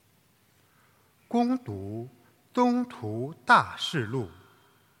恭读宗徒大事录。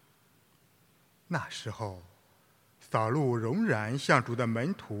那时候，扫禄仍然向主的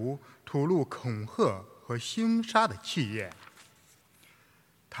门徒吐露恐吓和凶杀的气焰。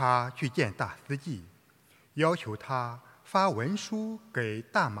他去见大司祭，要求他发文书给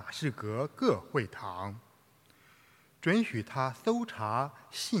大马士革各会堂，准许他搜查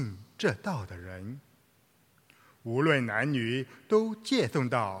信这道的人，无论男女，都解送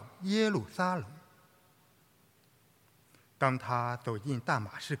到耶路撒冷。当他走进大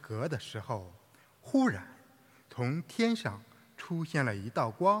马士革的时候，忽然从天上出现了一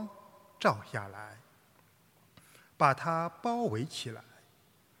道光照下来，把他包围起来。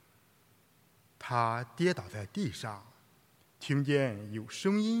他跌倒在地上，听见有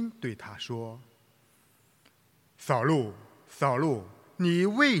声音对他说：“扫禄，扫禄，你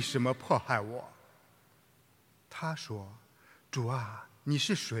为什么迫害我？”他说：“主啊，你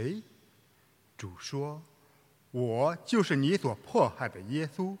是谁？”主说：“我就是你所迫害的耶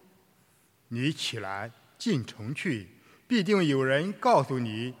稣。你起来进城去，必定有人告诉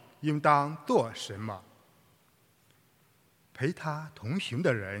你应当做什么。”陪他同行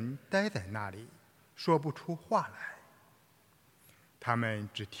的人呆在那里，说不出话来。他们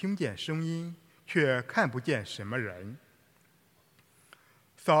只听见声音，却看不见什么人。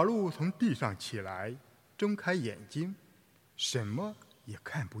扫禄从地上起来，睁开眼睛，什么也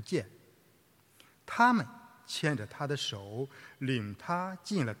看不见。他们牵着他的手，领他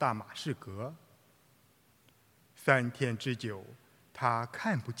进了大马士革。3天之久，他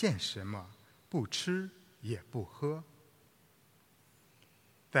看不见什么，不吃也不喝。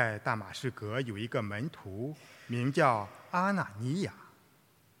在大马士革有一个门徒，名叫阿纳尼亚。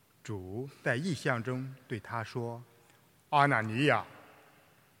主在异象中对他说：“阿纳尼亚。”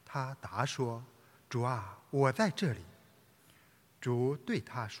他答说：“主啊，我在这里。”主对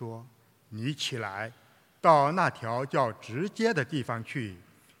他说：“你起来，到那条叫直街的地方去，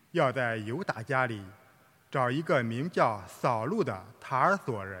要在犹大家里找一个名叫扫禄的塔尔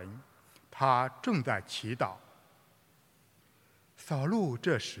索人，他正在祈祷。”扫禄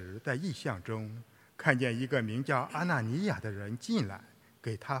这时在异象中看见一个名叫阿纳尼亚的人进来，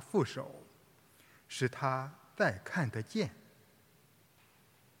给他覆手，使他再看得见。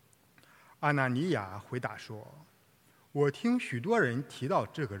阿纳尼亚回答说：“我听许多人提到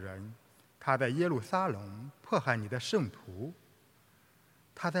这个人，他在耶路撒冷迫害你的圣徒。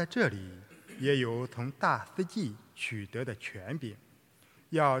他在这里也有从大司祭取得的权柄，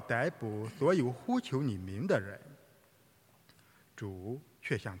要逮捕所有呼求你名的人。”主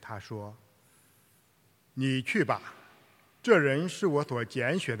却向他说：“你去吧，这人是我所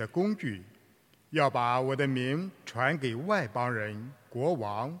拣选的工具，要把我的名传给外邦人、国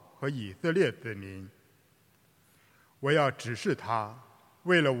王和以色列子民。我要指示他，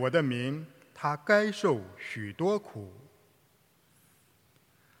为了我的名，他该受许多苦。”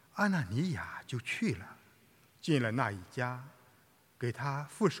阿纳尼亚就去了，进了那一家，给他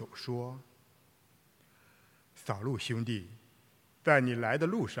覆手说：“扫禄兄弟，在你来的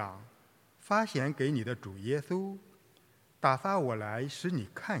路上，发显给你的主耶稣，打发我来使你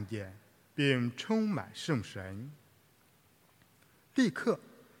看见，并充满圣神。”立刻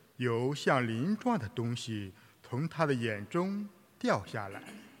有像鳞状的东西从他的眼中掉下来，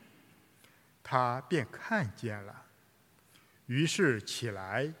他便看见了，于是起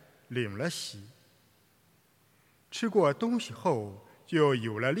来领了洗。吃过东西后，就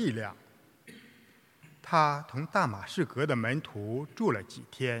有了力量。他同大马士革的门徒住了几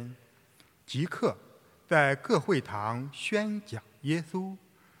天，即刻在各会堂宣讲耶稣，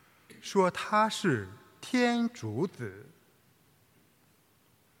说他是天主子。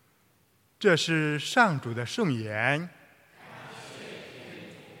这是上主的圣言。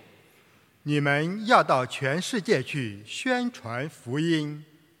你们要到全世界去宣传福音。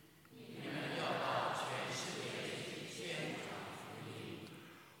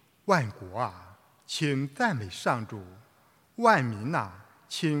万国啊，请赞美上主；万民啊，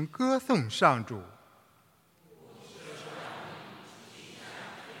请歌颂上主。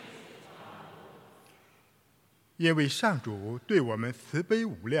因为上主对我们慈悲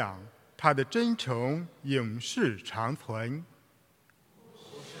无量，他的真诚永世长存。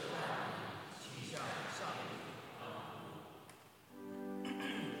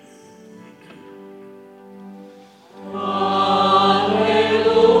Alleluia.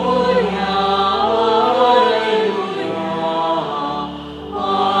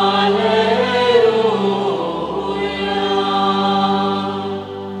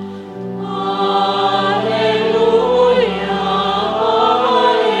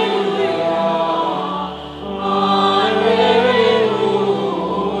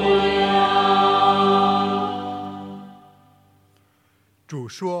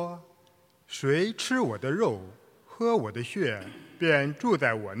 说：谁吃我的肉，喝我的血，便住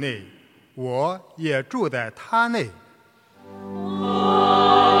在我内，我也住在他内。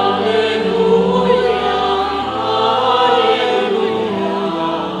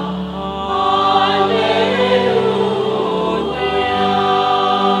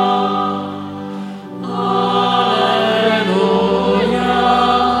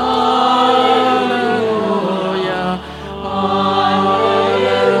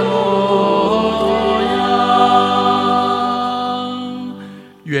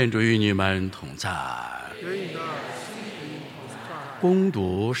愿主与你们同在。恭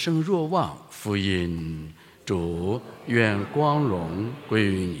读圣若望福音，主愿光荣归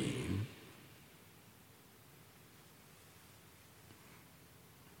于你。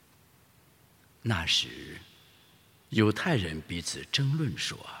那时，犹太人彼此争论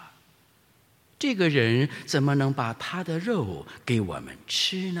说：这个人怎么能把他的肉给我们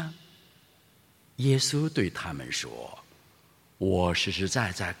吃呢？耶稣对他们说：我实实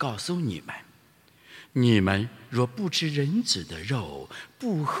在在告诉你们，你们若不吃人子的肉，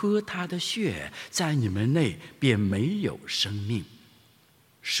不喝他的血，在你们内便没有生命。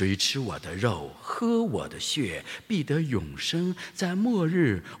谁吃我的肉，喝我的血，必得永生，在末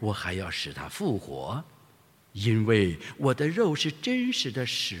日我还要使他复活。因为我的肉是真实的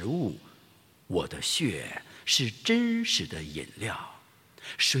食物，我的血是真实的饮料。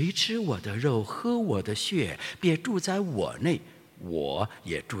谁吃我的肉，喝我的血，便住在我内，我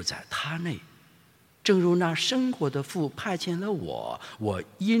也住在他内。正如那生活的父派遣了我，我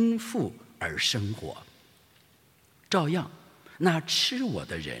因父而生活，照样那吃我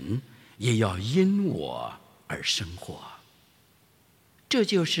的人也要因我而生活。这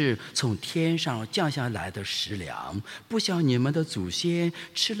就是从天上降下来的食粮，不像你们的祖先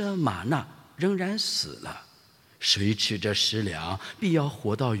吃了玛纳仍然死了。谁吃这食粮，必要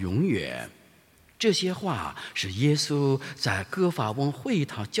活到永远。这些话是耶稣在哥法翁会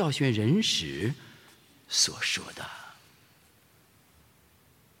堂教训人时所说的。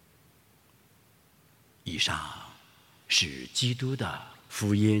以上是基督的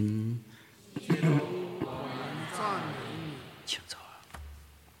福音。请坐。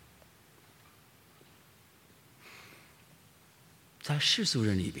在世俗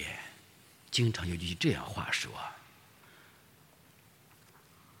人里边，经常有句这样话说：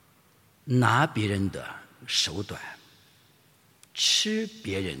拿别人的手短，吃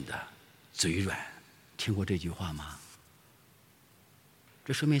别人的嘴软。听过这句话吗？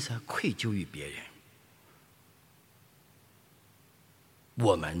这说明是愧疚于别人，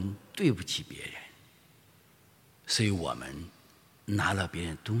我们对不起别人，所以我们拿了别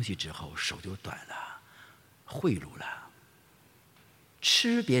人东西之后手就短了，贿赂了，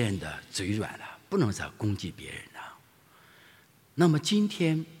吃别人的嘴软了，不能再攻击别人了。那么今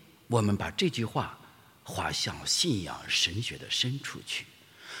天我们把这句话滑向信仰神学的深处去，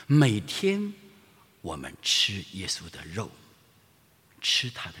每天我们吃耶稣的肉，吃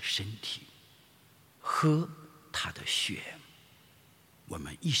他的身体，喝他的血，我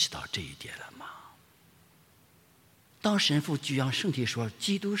们意识到这一点了吗？当神父举扬圣体说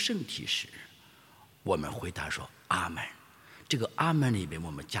基督圣体时，我们回答说阿门。这个阿门里面我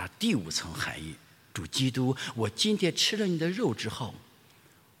们加第5层含义：主基督，我今天吃了你的肉之后，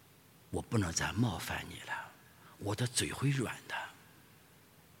我不能再冒犯你了，我的嘴会软的，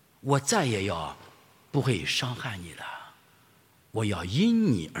我再也不会伤害你了，我要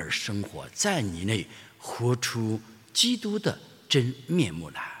因你而生活，在你内活出基督的真面目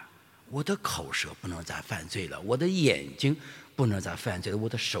来。我的口舌不能再犯罪了，我的眼睛不能再犯罪了，我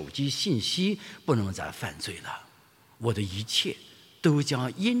的手机信息不能再犯罪了，我的一切都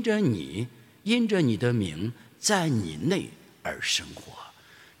将因着你的名，在你内而生活。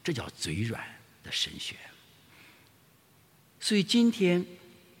这叫嘴软的神学。所以今天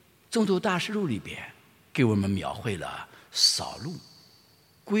宗徒大事录里边给我们描绘了扫路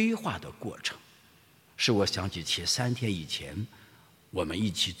规划的过程，使我想起前3天以前我们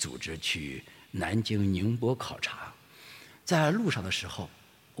一起组织去南京宁波考察，在路上的时候，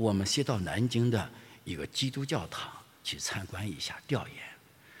我们先到南京的一个基督教堂去参观一下调研。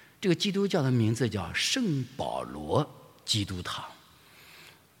这个基督教的名字叫圣保罗基督堂。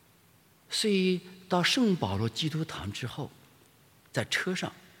所以到圣保罗基督堂之后，在车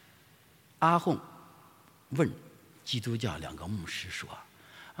上，阿訇问基督教2个牧师说：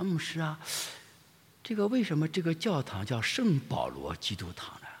牧师啊，这个为什么这个教堂叫圣保罗基督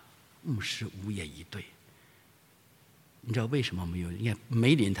堂呢？牧师无言以对。你知道为什么没有？你看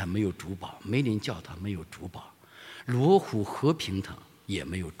梅林它没有主保，梅林教堂没有主保，罗湖和平堂也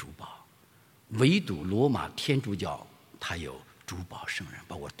没有主保，唯独罗马天主教它有主保圣人，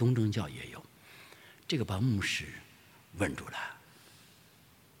包括东正教也有。这个把牧师问住了，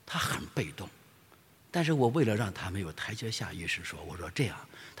他很被动，但是我为了让他没有台阶下，于是说，我说这样，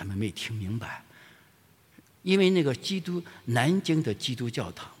他们没听明白，因为那个南京的基督教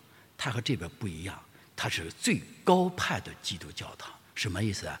堂，它和这边不一样，它是最高派的基督教堂。什么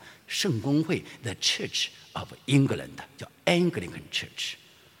意思啊？圣公会 The Church of England 叫 Anglican Church，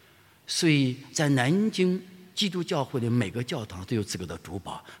 所以在南京基督教会的每个教堂都有自个的主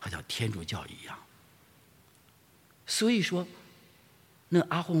保，好像天主教一样。所以说，那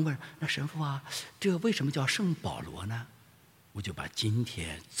阿訇问那神父啊，这为什么叫圣保罗呢？我就把今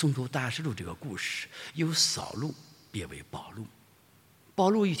天宗徒大事录这个故事由扫禄变为保禄。保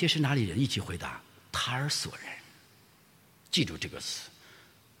禄以前是哪里人？一起回答：塔尔索人。记住这个词，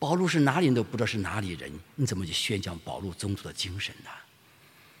保禄是哪里人都不知道是哪里人，你怎么去宣讲保禄宗徒的精神呢？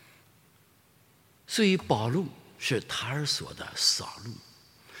所以保禄是塔尔索的扫禄，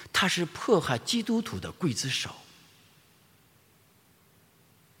他是迫害基督徒的刽子手。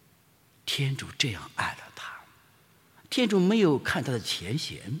天主这样爱了他，天主没有看他的前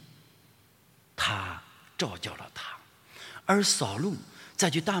嫌，他召叫了他。而扫禄在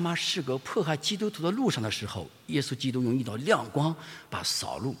去大马士革迫害基督徒的路上的时候，耶稣基督用一道亮光把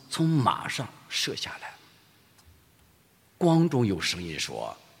扫禄从马上射下来。光中有声音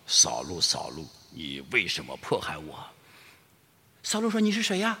说：扫禄，扫禄，你为什么迫害我？扫禄说：你是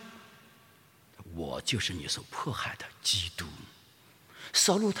谁呀？我就是你所迫害的基督。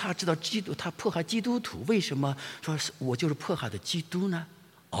扫禄他知道他迫害基督徒，为什么说我就是迫害的基督呢？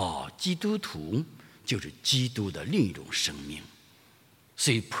基督徒就是基督的另一种生命，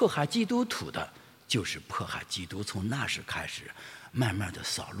所以迫害基督徒的就是迫害基督。从那时开始，慢慢的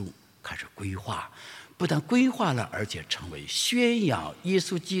扫禄开始规划，不但规划了，而且成为宣扬耶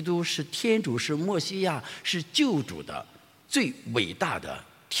稣基督是天主，是默西亚，是救主的最伟大的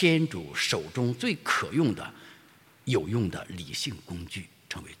天主手中最可用的有用的理性工具，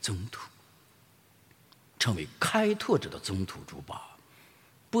成为宗徒，成为开拓者的宗徒主保。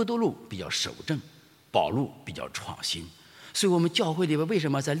波多禄比较守正，保禄比较创新，所以我们教会里边为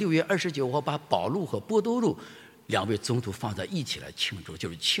什么在6月29号把保禄和波多禄两位宗徒放在一起来庆祝，就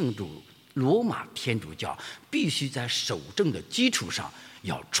是庆祝罗马天主教必须在守正的基础上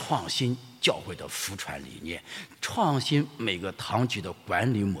要创新教会的福传理念，创新每个堂区的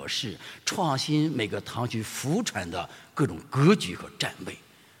管理模式，创新每个堂区福传的各种格局和站位，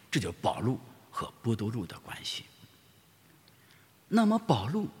这就是保禄和波多禄的关系。那么保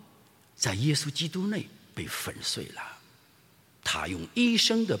禄在耶稣基督内被粉碎了，他用毕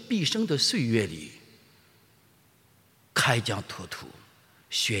生的岁月里开疆拓土，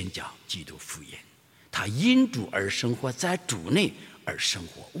宣讲基督福音。他因主而生活，在主内而生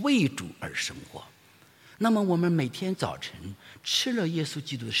活，为主而生活。那么我们每天早晨吃了耶稣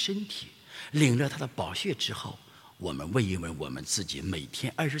基督的身体，领了他的宝血之后，我们问一问我们自己，每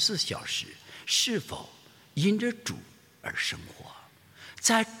天24小时是否因着主而生活，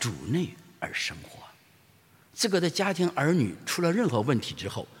在主内而生活？自个的家庭儿女出了任何问题之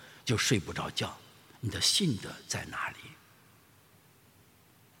后就睡不着觉，你的信德在哪里？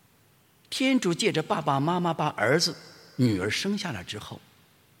天主借着爸爸妈妈把儿子女儿生下来之后，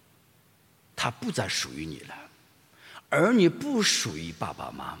他不再属于你了，儿女不属于爸爸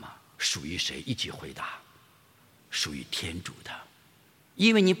妈妈，属于谁？一起回答：属于天主的。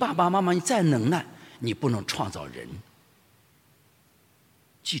因为你爸爸妈妈你再能耐，你不能创造人。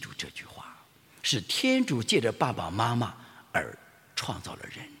记住这句话，是天主借着爸爸妈妈而创造了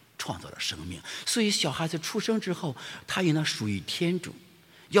人，创造了生命。所以小孩子出生之后，他也能属于天主，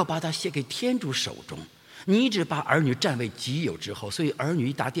要把他写给天主手中。你一直把儿女占为己有之后，所以儿女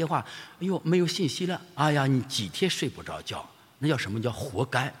一打电话，哎呦没有信息了，哎呀你几天睡不着觉，那叫什么？叫活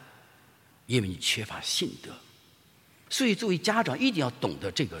该，因为你缺乏信德。所以作为家长一定要懂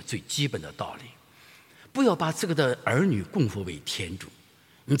得这个最基本的道理，不要把这个的儿女供奉为天主。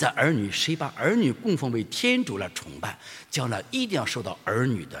你在谁把儿女供奉为天主来崇拜，将来一定要受到儿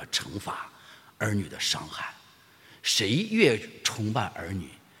女的惩罚，儿女的伤害。谁越崇拜儿女，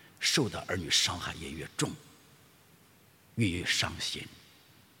受到儿女伤害也越重，越伤心。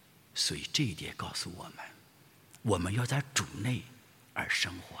所以这一点告诉我们，我们要在主内而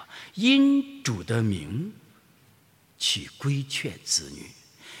生活，因主的名去规劝子女，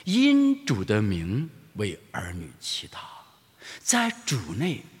因主的名为儿女祈祷，在主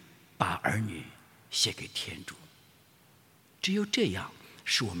内把儿女写给天主。只有这样，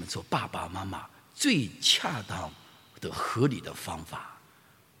是我们做爸爸妈妈最恰当的合理的方法。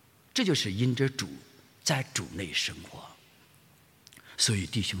这就是因着主在主内生活。所以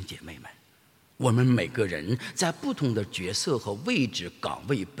弟兄姐妹们，我们每个人在不同的角色和位置、岗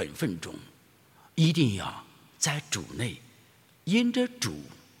位、本分中，一定要在主内因着主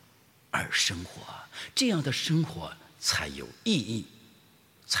而生活，这样的生活才有意义，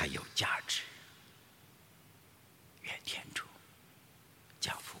才有价值。愿天主